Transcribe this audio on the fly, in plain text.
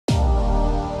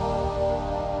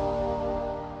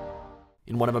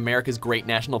In one of America's great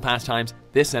national pastimes,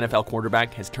 this NFL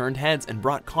quarterback has turned heads and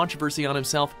brought controversy on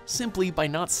himself simply by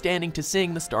not standing to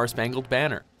sing the Star-Spangled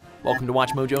Banner. Welcome to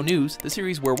WatchMojo News, the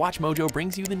series where WatchMojo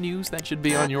brings you the news that should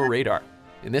be on your radar.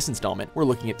 In this installment, we're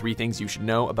looking at 3 things you should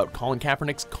know about Colin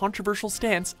Kaepernick's controversial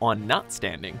stance on not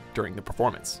standing during the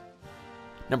performance.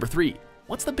 Number 3.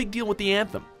 What's the big deal with the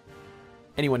anthem?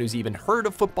 Anyone who's even heard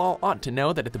of football ought to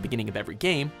know that at the beginning of every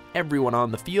game, everyone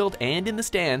on the field and in the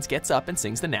stands gets up and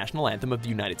sings the National Anthem of the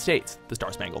United States, the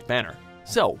Star-Spangled Banner.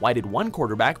 So, why did one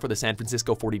quarterback for the San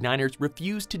Francisco 49ers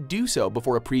refuse to do so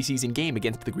before a preseason game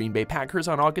against the Green Bay Packers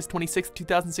on August 26,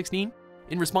 2016?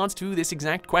 In response to this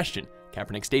exact question,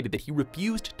 Kaepernick stated that he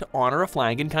refused to honor a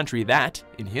flag and country that,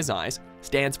 in his eyes,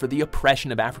 stands for the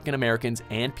oppression of African Americans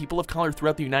and people of color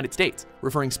throughout the United States,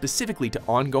 referring specifically to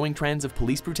ongoing trends of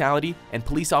police brutality and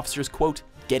police officers, quote,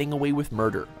 getting away with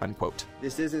murder, unquote.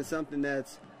 This isn't something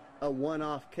that's a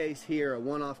one-off case here, a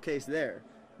one-off case there.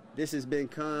 This has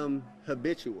become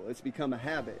habitual. It's become a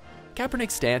habit.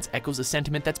 Kaepernick's stance echoes a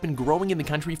sentiment that's been growing in the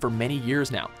country for many years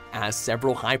now, as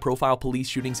several high-profile police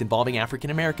shootings involving African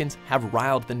Americans have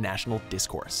riled the national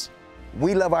discourse.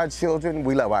 We love our children,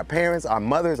 we love our parents, our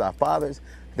mothers, our fathers.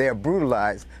 They are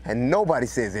brutalized, and nobody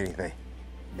says anything.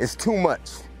 It's too much.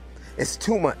 It's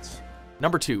too much.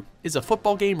 Number 2. Is a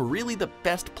football game really the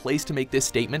best place to make this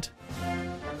statement?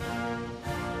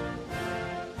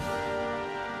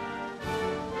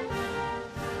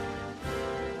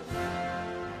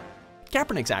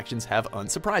 Kaepernick's actions have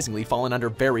unsurprisingly fallen under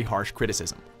very harsh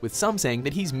criticism, with some saying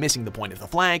that he's missing the point of the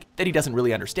flag, that he doesn't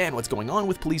really understand what's going on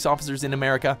with police officers in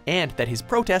America, and that his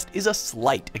protest is a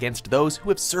slight against those who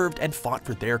have served and fought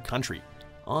for their country.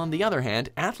 On the other hand,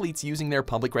 athletes using their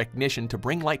public recognition to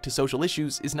bring light to social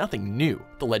issues is nothing new.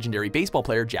 The legendary baseball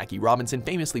player Jackie Robinson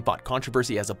famously fought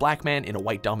controversy as a black man in a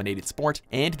white-dominated sport,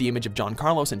 and the image of John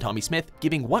Carlos and Tommy Smith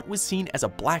giving what was seen as a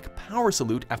black power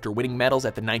salute after winning medals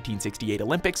at the 1968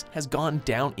 Olympics has gone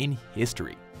down in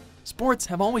history. Sports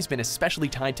have always been especially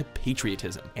tied to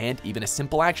patriotism, and even a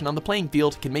simple action on the playing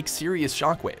field can make serious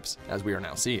shockwaves, as we are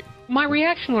now seeing. My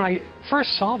reaction when I first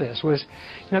saw this was,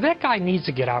 that guy needs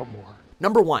to get out more.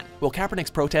 Number 1. Will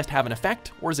Kaepernick's protest have an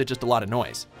effect, or is it just a lot of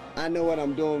noise? I know what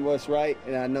I'm doing what's right,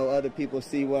 and I know other people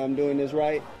see what I'm doing is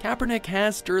right. Kaepernick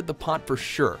has stirred the pot for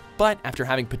sure, but after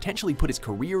having potentially put his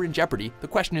career in jeopardy, the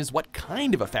question is what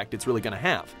kind of effect it's really going to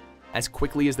have. As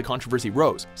quickly as the controversy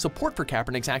rose, support for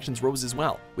Kaepernick's actions rose as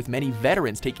well, with many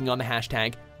veterans taking on the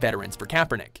hashtag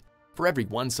 #VeteransForKaepernick. For every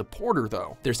one supporter,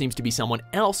 though, there seems to be someone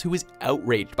else who is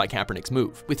outraged by Kaepernick's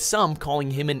move, with some calling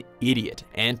him an idiot,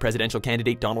 and presidential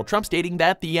candidate Donald Trump stating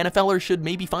that the NFLer should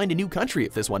maybe find a new country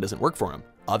if this one doesn't work for him.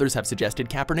 Others have suggested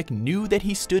Kaepernick knew that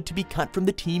he stood to be cut from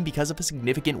the team because of a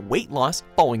significant weight loss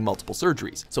following multiple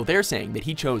surgeries, so they're saying that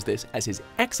he chose this as his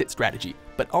exit strategy,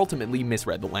 but ultimately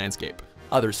misread the landscape.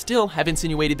 Others still have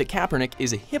insinuated that Kaepernick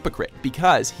is a hypocrite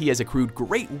because he has accrued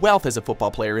great wealth as a football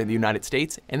player in the United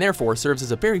States and therefore serves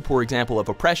as a very poor example of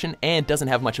oppression and doesn't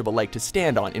have much of a leg to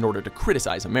stand on in order to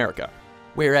criticize America.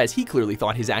 Whereas he clearly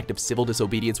thought his act of civil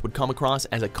disobedience would come across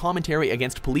as a commentary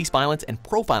against police violence and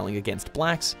profiling against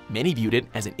blacks, many viewed it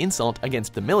as an insult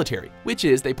against the military, which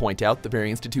is, they point out, the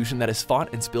very institution that has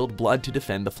fought and spilled blood to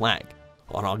defend the flag.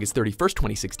 On August 31,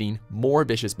 2016, more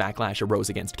vicious backlash arose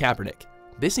against Kaepernick.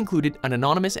 This included an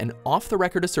anonymous and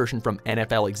off-the-record assertion from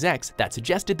NFL execs that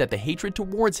suggested that the hatred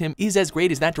towards him is as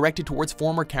great as that directed towards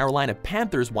former Carolina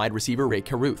Panthers wide receiver Ray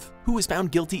Caruth, who was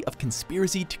found guilty of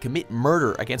conspiracy to commit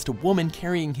murder against a woman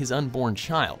carrying his unborn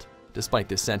child. Despite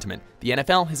this sentiment, the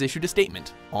NFL has issued a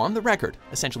statement, on the record,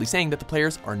 essentially saying that the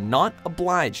players are not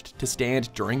obliged to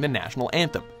stand during the national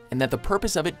anthem, and that the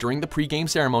purpose of it during the pre-game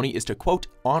ceremony is to, quote,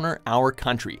 honor our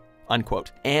country,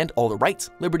 unquote, and all the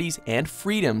rights, liberties, and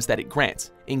freedoms that it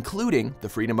grants, including the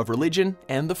freedom of religion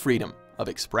and the freedom of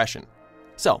expression.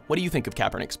 So, what do you think of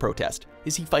Kaepernick's protest?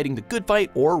 Is he fighting the good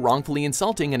fight or wrongfully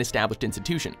insulting an established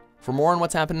institution? For more on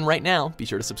what's happening right now, be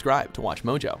sure to subscribe to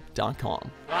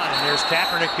WatchMojo.com. And there's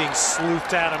Kaepernick being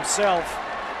sleuthed out himself.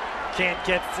 Can't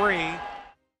get free.